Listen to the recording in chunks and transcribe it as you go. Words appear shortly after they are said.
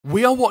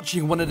We are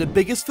watching one of the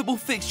biggest football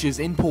fixtures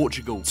in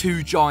Portugal.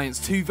 Two giants,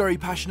 two very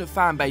passionate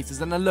fan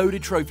bases and a load of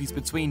trophies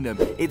between them.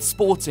 It's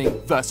Sporting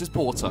versus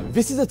Porto.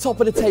 This is a top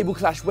of the table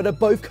clash where they're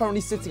both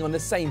currently sitting on the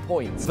same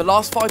points. The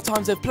last 5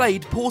 times they've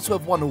played, Porto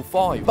have won all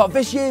 5. But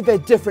this year they're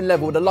different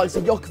level with the likes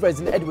of Gyökeres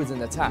and Edwards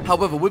in attack.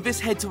 However, with this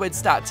head-to-head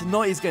stat,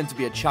 tonight is going to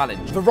be a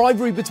challenge. The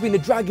rivalry between the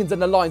Dragons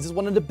and the Lions is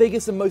one of the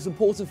biggest and most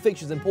important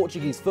fixtures in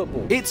Portuguese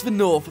football. It's the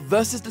North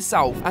versus the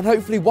South, and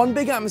hopefully one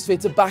big atmosphere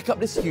to back up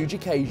this huge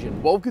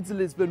occasion. Welcome to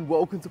Lisbon,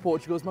 welcome to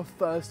Portugal. It's my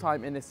first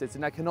time in this city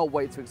and I cannot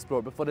wait to explore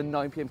it before the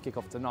 9 PM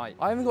kickoff tonight.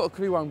 I haven't got a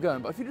clue where I'm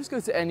going, but if you just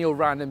go to any old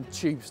random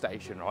tube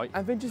station, right,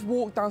 and then just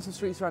walk down some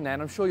streets around there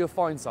and I'm sure you'll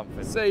find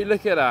something. See,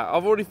 look at that.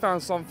 I've already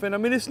found something. I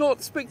mean, it's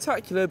not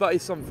spectacular, but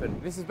it's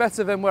something. This is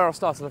better than where I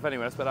started off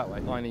anyway, let's put it that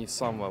way. I need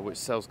somewhere which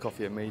sells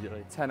coffee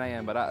immediately. 10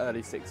 AM, but that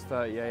early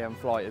 6:30 AM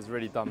flight has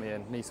really done me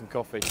in. Need some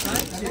coffee.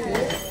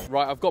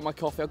 Right, I've got my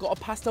coffee. I've got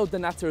a pastel de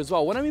nata as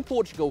well. When I'm in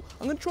Portugal,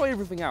 I'm going to try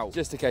everything out.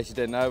 Just in case you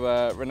didn't know,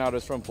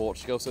 Ronaldo's from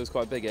Portugal, so it's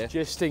quite big here.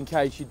 Just in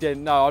case you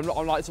didn't know, I'd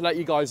like to let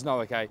you guys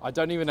know, okay? I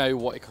don't even know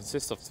what it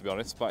consists of, to be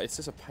honest, but it's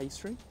just a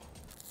pastry.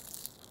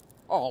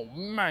 Oh,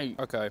 mate.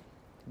 Okay,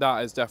 that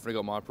has definitely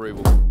got my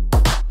approval.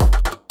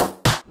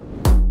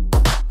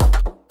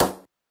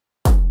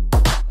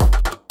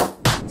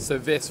 So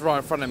this right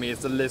in front of me is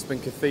the Lisbon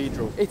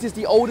Cathedral. It is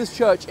the oldest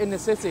church in the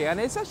city and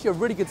it's actually a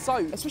really good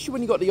sight, especially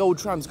when you've got the old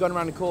trams going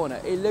around the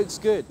corner. It looks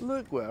good.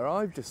 Look where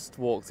I've just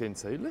walked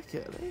into. Look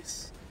at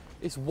this.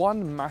 It's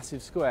one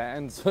massive square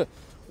and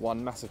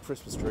one massive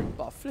Christmas tree.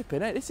 But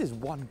flipping it, this is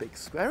one big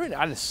square, isn't it?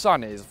 And the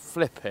sun is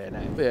flipping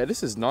it. But yeah,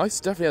 this is nice.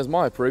 Definitely has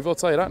my approval, I'll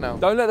tell you that now.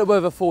 Don't let the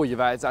weather fool you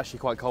that it's actually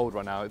quite cold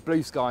right now. It's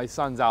blue sky,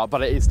 sun's out,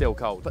 but it is still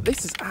cold. But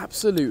this is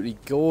absolutely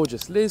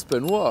gorgeous.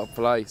 Lisbon, what a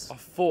place. I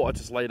thought I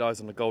just laid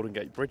eyes on the Golden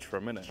Gate Bridge for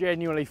a minute.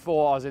 Genuinely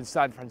thought I was in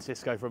San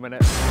Francisco for a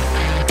minute.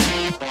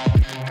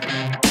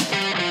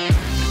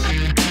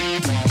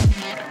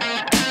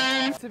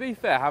 To be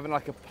fair, having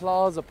like a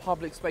plaza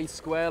public space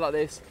square like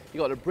this, you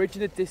got the bridge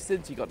in the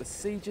distance, you got the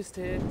sea just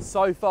here.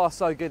 So far,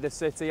 so good, this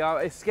city.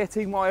 It's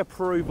getting my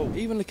approval.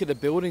 Even look at the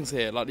buildings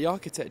here, like the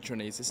architecture in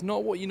these. It's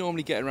not what you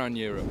normally get around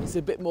Europe. It's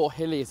a bit more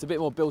hilly, it's a bit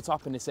more built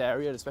up in this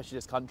area, especially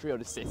this country or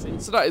this city.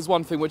 So that is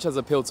one thing which has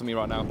appealed to me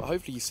right now. But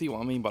hopefully you see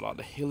what I mean by like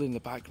the hill in the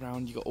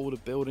background. You got all the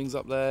buildings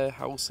up there,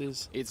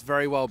 houses. It's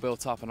very well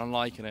built up and I'm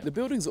liking it. The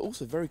buildings are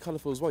also very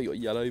colourful as well. You got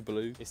yellow,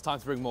 blue. It's time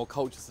to bring more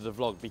culture to the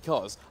vlog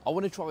because I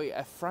want to try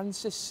a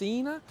Francesinha.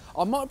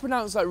 I might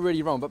pronounce that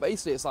really wrong, but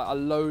basically it's like a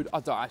load, I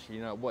don't actually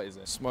know, what is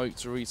it? Smoked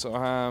chorizo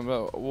ham,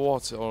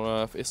 what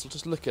on earth? It's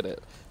just, look at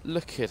it.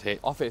 Look at it.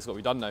 I think it's got to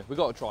be done though. We've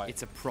got to try it.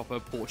 It's a proper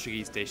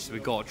Portuguese dish, so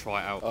we've got to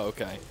try it out. Oh,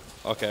 okay.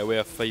 Okay, we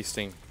are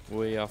feasting.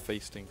 We are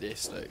feasting.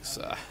 This looks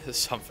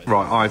something.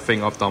 Right, I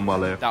think I've done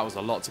well here. That was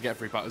a lot to get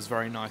through, but it was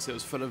very nice. It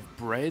was full of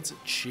bread,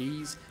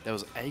 cheese, there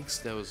was eggs,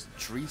 there was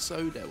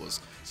chorizo, there was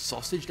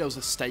sausage, there was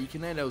a steak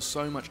in there. There was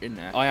so much in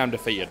there. I am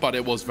defeated, but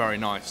it was very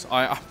nice.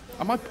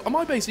 Am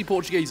I basically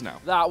Portuguese now?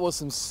 That was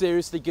some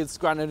seriously good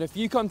scran, and if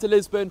you come to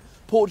Lisbon,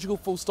 Portugal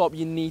full stop,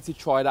 you need to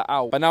try that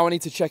out. But now I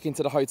need to check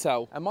into the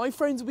hotel. And my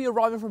friends will be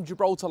arriving from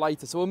Gibraltar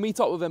later, so we'll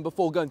meet up with them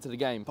before going to the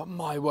game. But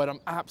my word,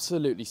 I'm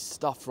absolutely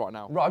stuffed right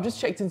now. Right, I've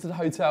just checked into the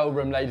hotel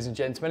room, ladies and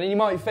gentlemen, and you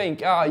might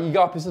think, you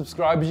go up as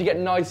subscribers, you get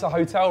nicer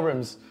hotel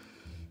rooms.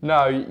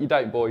 No, you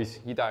don't, boys,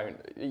 you don't.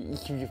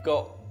 You've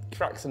got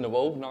cracks in the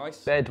wall, nice.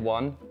 Bed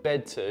 1,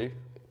 bed 2,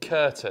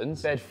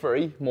 curtains. Bed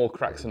 3, more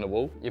cracks in the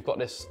wall. You've got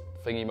this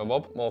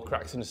thingy-my-bob, more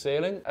cracks in the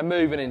ceiling. And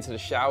moving into the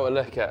shower,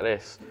 look at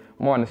this.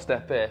 Mind a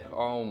step here.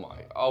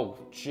 Oh,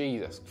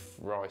 Jesus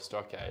Christ,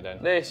 okay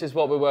then. This is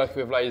what we're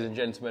working with, ladies and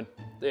gentlemen.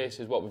 This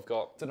is what we've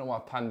got. Don't know why I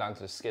panned down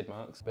to the skid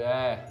marks. But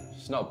yeah,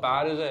 it's not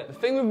bad, is it? The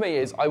thing with me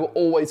is I will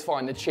always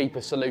find the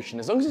cheapest solution.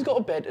 As long as it's got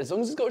a bed, as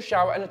long as it's got a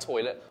shower and a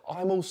toilet,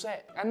 I'm all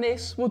set. And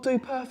this will do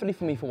perfectly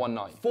for me for one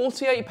night.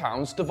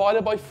 £48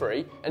 divided by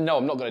 3, and no,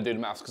 I'm not gonna do the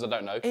maths because I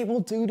don't know. It will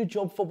do the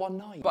job for one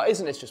night. But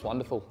isn't this just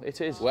wonderful? It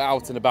is. We're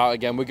out and about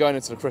again. We're going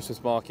into the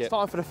Christmas market. It's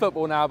time for the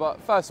football now,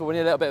 but first of all, we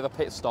need a little bit of a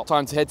pit stop.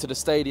 Time to head to the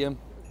stadium.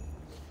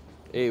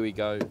 Here we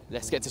go.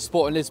 Let's get to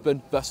Sporting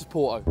Lisbon versus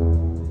Porto.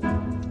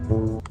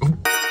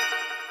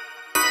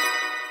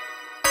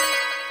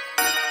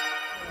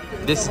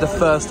 This is the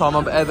first time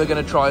I'm ever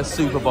going to try a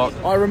Super Bock.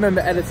 I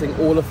remember editing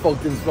all of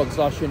Fogden's vlogs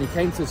last year and he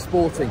came to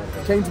Sporting,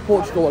 came to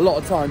Portugal a lot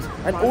of times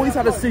and always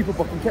had a Super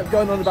Bock and kept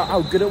going on about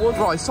how good it was.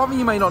 Right, something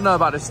you may not know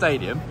about the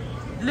stadium,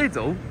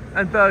 Lidl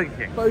and Burger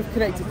King. Both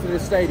connected to the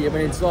stadium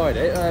and inside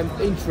it.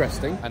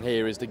 Interesting. And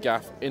here is the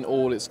gaff in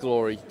all its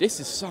glory. This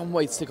is some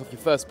way to tick off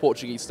your first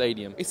Portuguese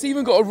stadium. It's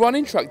even got a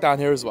running track down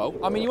here as well.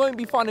 I mean, you won't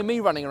be finding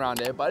me running around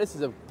here, but this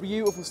is a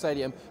beautiful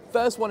stadium.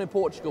 First one in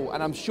Portugal,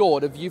 and I'm sure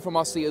the view from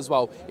our seat as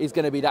well is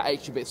going to be that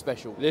extra bit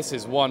special. This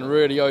is one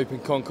really open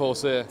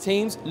concourse here.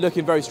 Teams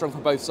looking very strong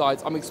from both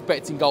sides. I'm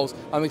expecting goals,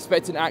 I'm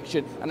expecting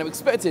action, and I'm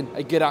expecting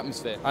a good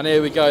atmosphere. And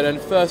here we go then,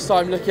 first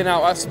time looking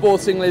out at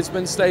Sporting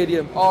Lisbon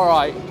Stadium. All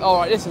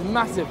right, this is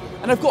massive.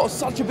 And they've got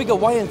such a big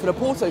away in for the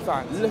Porto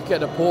fans. Look at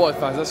the Porto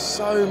fans, there's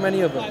so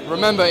many of them.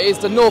 Remember, it's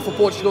the north of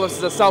Portugal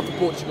versus the south of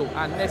Portugal.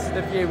 And this is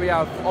the view we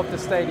have of the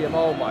stadium.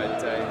 Oh my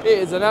day. It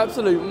is an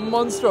absolute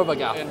monster of a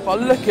gaff.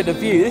 But look at the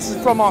view, this is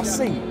from our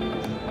seat.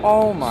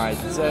 Oh my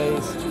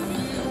days.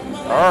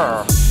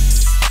 Arrgh.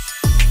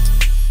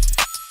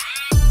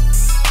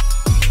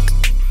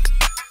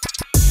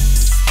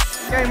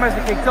 Game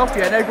hasn't kicked off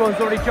yet and everyone's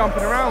already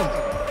jumping around.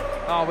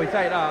 Oh, we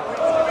take that.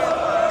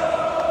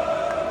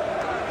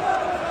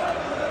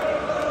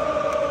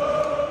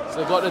 So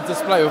we've got the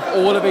display with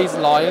all of these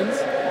lions.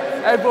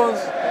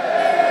 Everyone's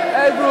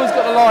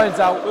got the lions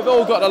out. We've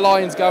all got the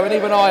lions going,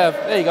 even I have.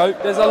 There you go.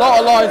 There's a lot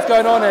of lions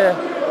going on here.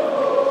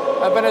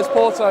 And then there's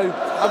Porto.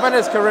 And then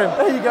there's Karim.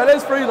 There you go,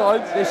 there's 3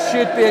 lions. This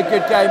should be a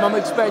good game. I'm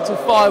expecting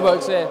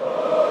fireworks here.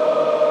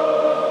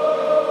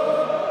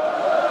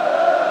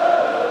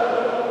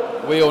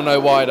 We all know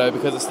why though,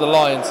 because it's the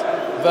Lions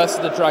versus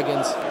the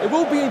Dragons. It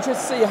will be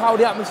interesting to see how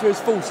the atmosphere is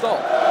full stop.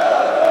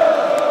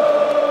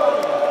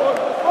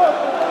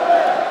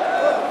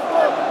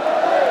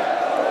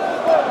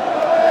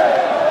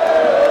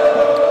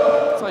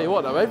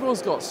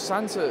 Everyone's got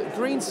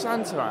green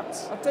Santa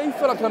hats. I do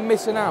feel like I'm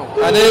missing out.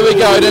 And here we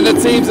go, then the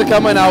teams are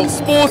coming out.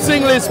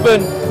 Sporting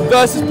Lisbon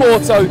versus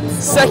Porto.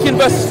 2nd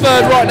versus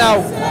 3rd right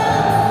now.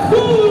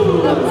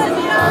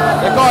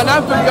 They've got an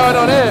anthem going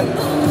on here.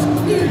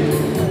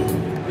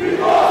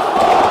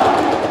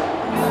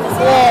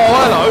 Whoa,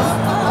 hello.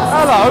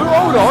 Hello,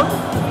 hold on.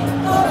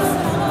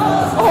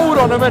 Hold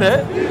on a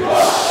minute.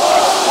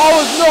 I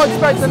was not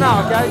expecting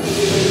that, okay?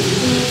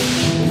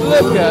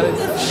 Look at it.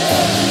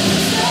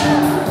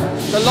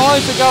 The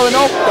lines are going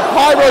off, the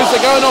pyros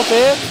are going off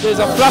here, there's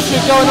a flasher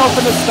going off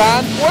in the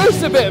stand. Well,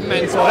 it's a bit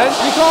mental then.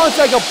 You can't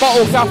take a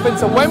bottle cap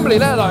into Wembley,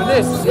 let alone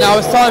this. Now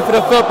it's time for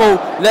the football.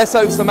 Let's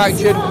hope some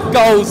action.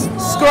 Goals,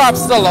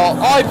 scraps a lot.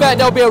 I bet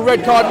there'll be a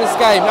red card in this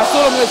game. That's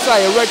all I'm going to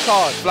say, a red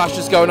card.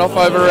 Flasher's going off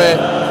over here.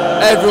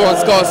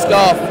 Everyone's got a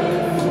scarf.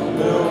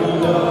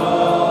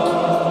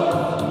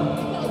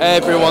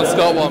 Everyone's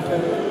got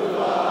one.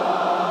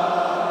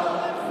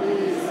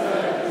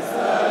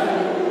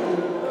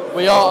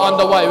 We are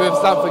underway with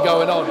something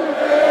going on.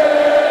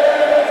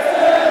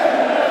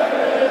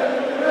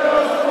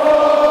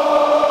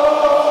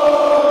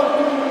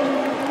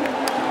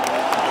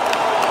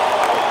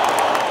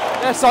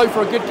 Let's hope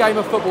for a good game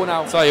of football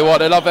now. Tell you what,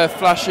 they love their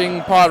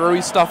flashing,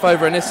 pyro stuff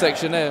over in this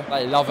section here.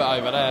 They love it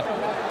over there.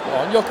 Go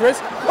on, your Chris.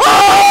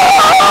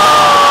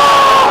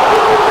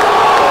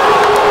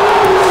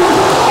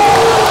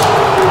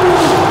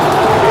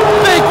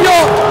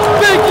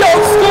 Big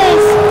yacht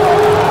scores!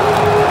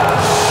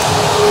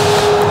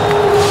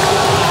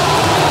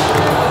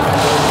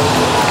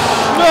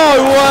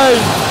 No way!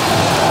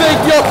 Big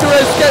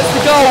Yokeres gets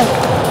the goal.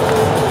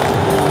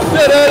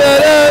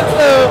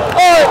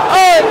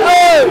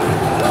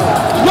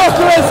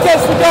 Yokeres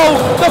gets the goal.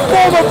 The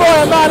former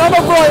Brighton man. I'm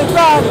a Brighton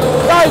fan.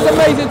 That is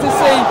amazing to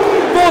see.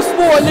 For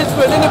Sporting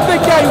Lisbon in a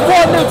big game.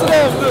 1-0 to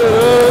them.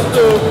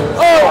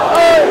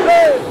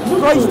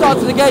 Great start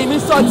to the game.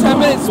 Inside 10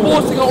 minutes,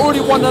 Sporting are already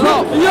 1-0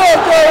 up.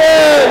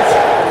 Yokeres!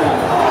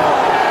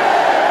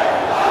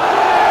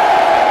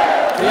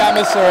 The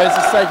atmosphere is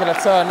just taking a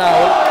turn now.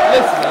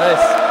 Listen to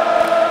this.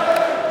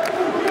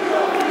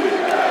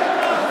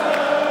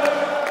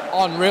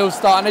 Unreal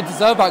start, and they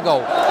deserve that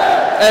goal.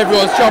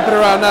 Everyone's jumping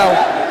around now.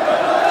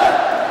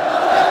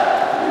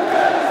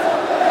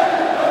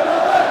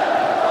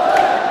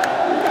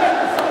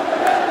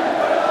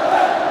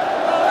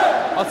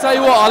 I'll tell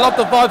you what, I love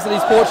the vibes of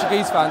these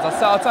Portuguese fans.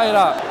 I'll tell you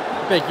that.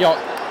 Big yacht.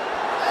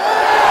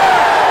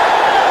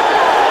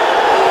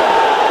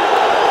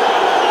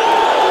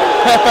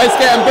 Pepe's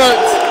getting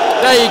booked.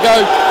 There you go.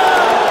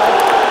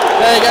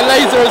 There you go,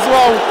 Laser as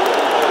well.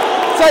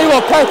 Tell you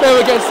what, Pepe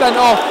will get sent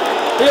off.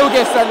 He'll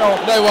get sent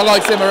off. No one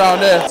likes him around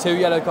here. 2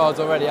 yellow cards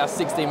already, that's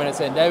 16 minutes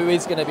in. There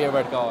is going to be a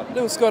red card.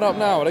 Little squad up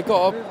now. They've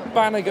got a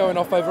banner going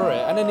off over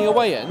it. And in the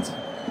away end,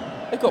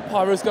 they've got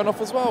pyros going off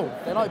as well.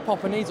 They like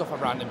popping these off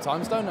at random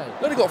times, don't they?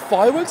 Look, they've got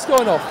fireworks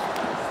going off.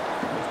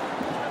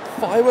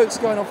 Fireworks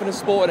going off in the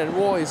sport, and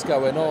what is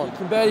going on? You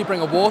can barely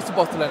bring a water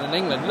bottle in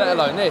England, let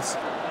alone this.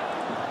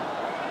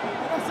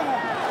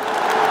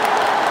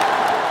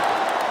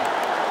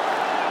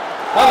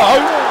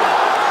 Hello.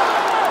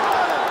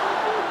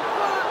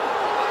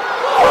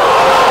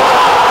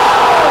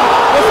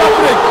 What's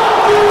happening?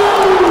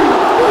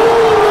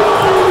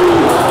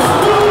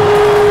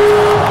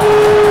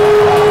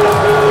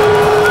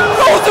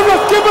 How was the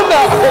ref given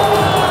that?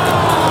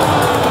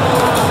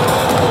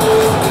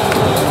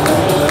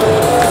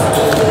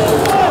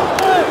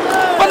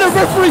 But the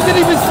referee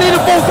didn't even see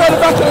the ball go to the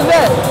back of the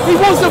net. He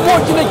wasn't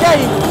watching the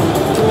game.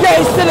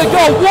 Yeah, it's still a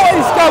goal. What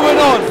is going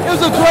on? It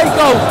was a great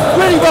goal.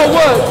 Really well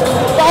worked.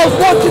 But I was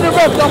watching the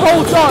ref the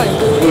whole time.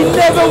 He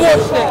never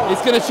watched it.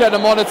 He's going to check the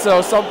monitor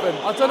or something.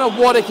 I don't know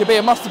what it could be.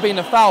 It must have been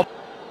a foul.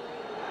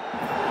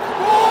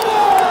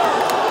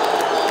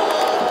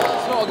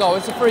 It's not a goal.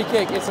 It's a free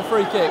kick. It's a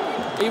free kick.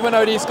 Even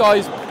though these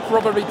guys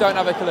probably don't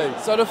have a clue.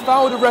 So the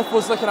foul the ref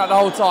was looking at the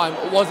whole time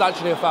was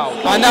actually a foul.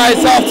 And now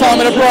it's half time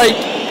and a break.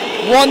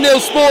 1-0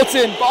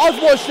 Sporting, but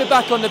I've watched it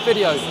back on the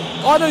video.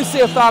 I don't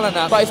see a foul in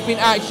that, but it's been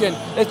action,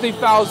 there's been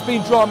fouls,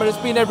 been drama, there's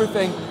been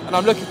everything, and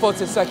I'm looking forward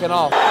to the second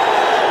half.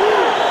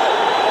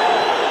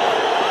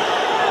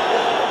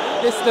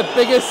 This is the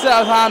biggest set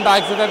of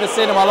handbags I've ever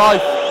seen in my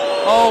life.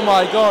 Oh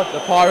my God. The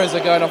pyros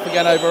are going off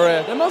again over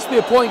here. There must be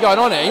a point going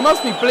on here. He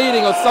must be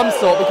bleeding of some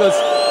sort because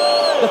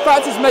the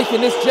fact he's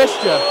making this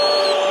gesture,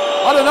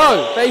 I don't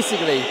know.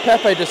 Basically,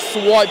 Pepe just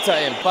swiped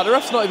at him, but the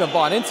ref's not even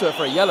buying into it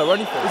for a yellow or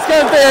anything. It's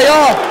going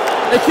VAR.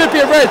 It could be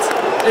a red.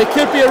 It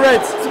could be a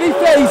red. To be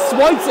fair, he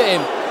swiped at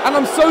him, and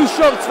I'm so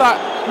shocked that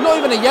not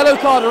even a yellow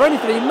card or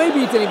anything. Maybe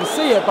he didn't even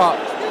see it, but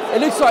it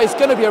looks like it's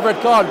going to be a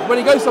red card. When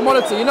he goes to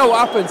monitor, you know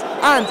what happens.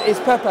 And it's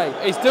Pepe.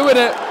 He's doing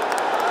it.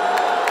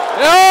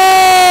 Oh!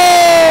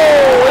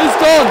 He's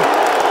gone.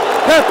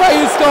 Pepe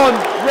is gone.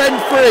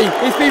 Rent-free.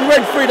 He's been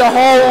rent-free the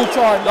whole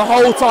time. The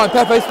whole time.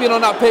 Pepe's been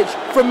on that pitch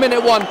from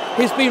minute one.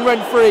 He's been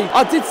rent-free.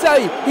 I did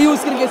say he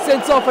was going to get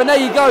sent off, and there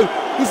you go.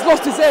 He's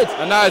lost his head.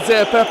 And now it's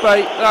here,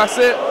 Pepe. That's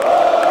it.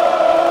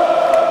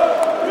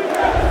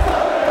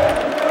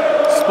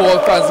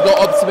 Sport fans have got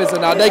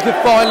optimism now. They could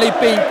finally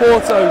beat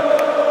Porto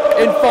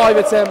in 5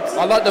 attempts.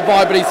 I like the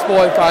vibe of these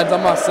Sporting fans, I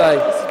must say.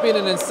 This has been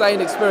an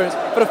insane experience.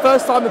 For the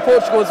first time in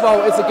Portugal as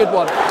well, it's a good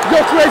one.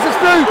 Gyökeres is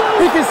through.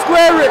 He can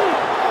square it.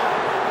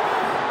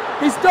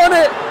 He's done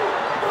it.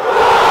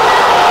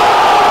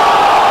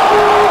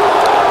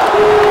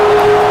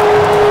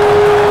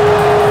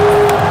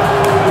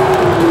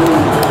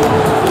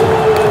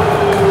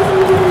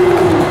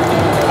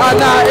 And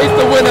that is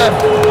the winner.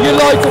 You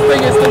like to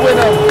think it's the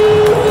winner.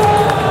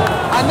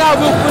 And that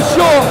will for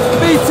sure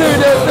be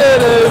 2-0.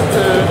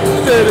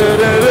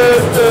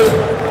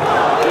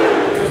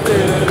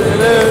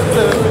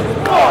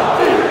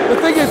 The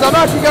thing is, I'm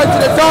actually going to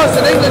the dance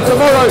in England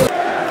tomorrow.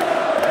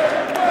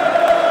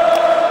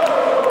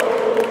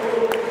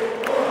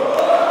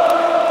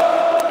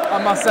 I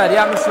must say, the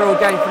atmosphere all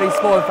game for these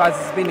Sporting fans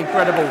has been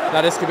incredible.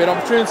 Now this could be an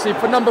opportunity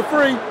for number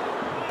 3.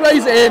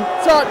 Plays it in,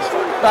 touch,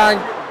 bang.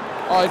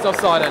 Oh, he's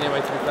offside anyway,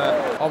 to be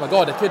fair. Oh my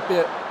God, it could be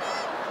a...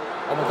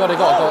 Oh my God, they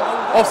got a goal.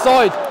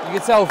 Offside! You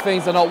can tell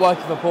things are not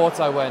working for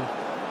Porto when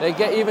they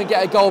even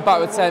get a goal back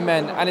with 10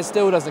 men and it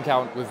still doesn't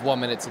count. With 1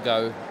 minute to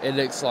go, it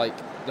looks like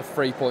the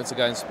 3 points are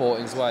going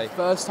Sporting's way.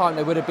 First time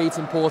they would have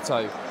beaten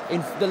Porto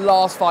in the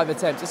last 5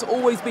 attempts. It's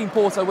always been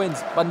Porto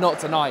wins, but not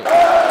tonight.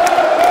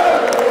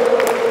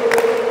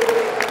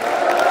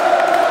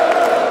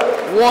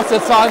 What a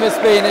time it's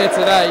been here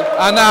today.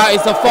 And now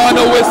it's the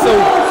final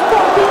whistle.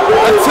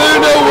 A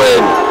 2-0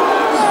 win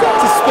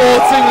to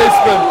Sporting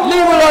Lisbon.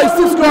 Leave a like,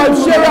 subscribe,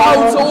 share it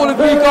out to all of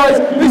you guys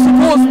who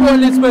support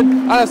Sporting Lisbon,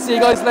 and I'll see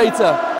you guys later.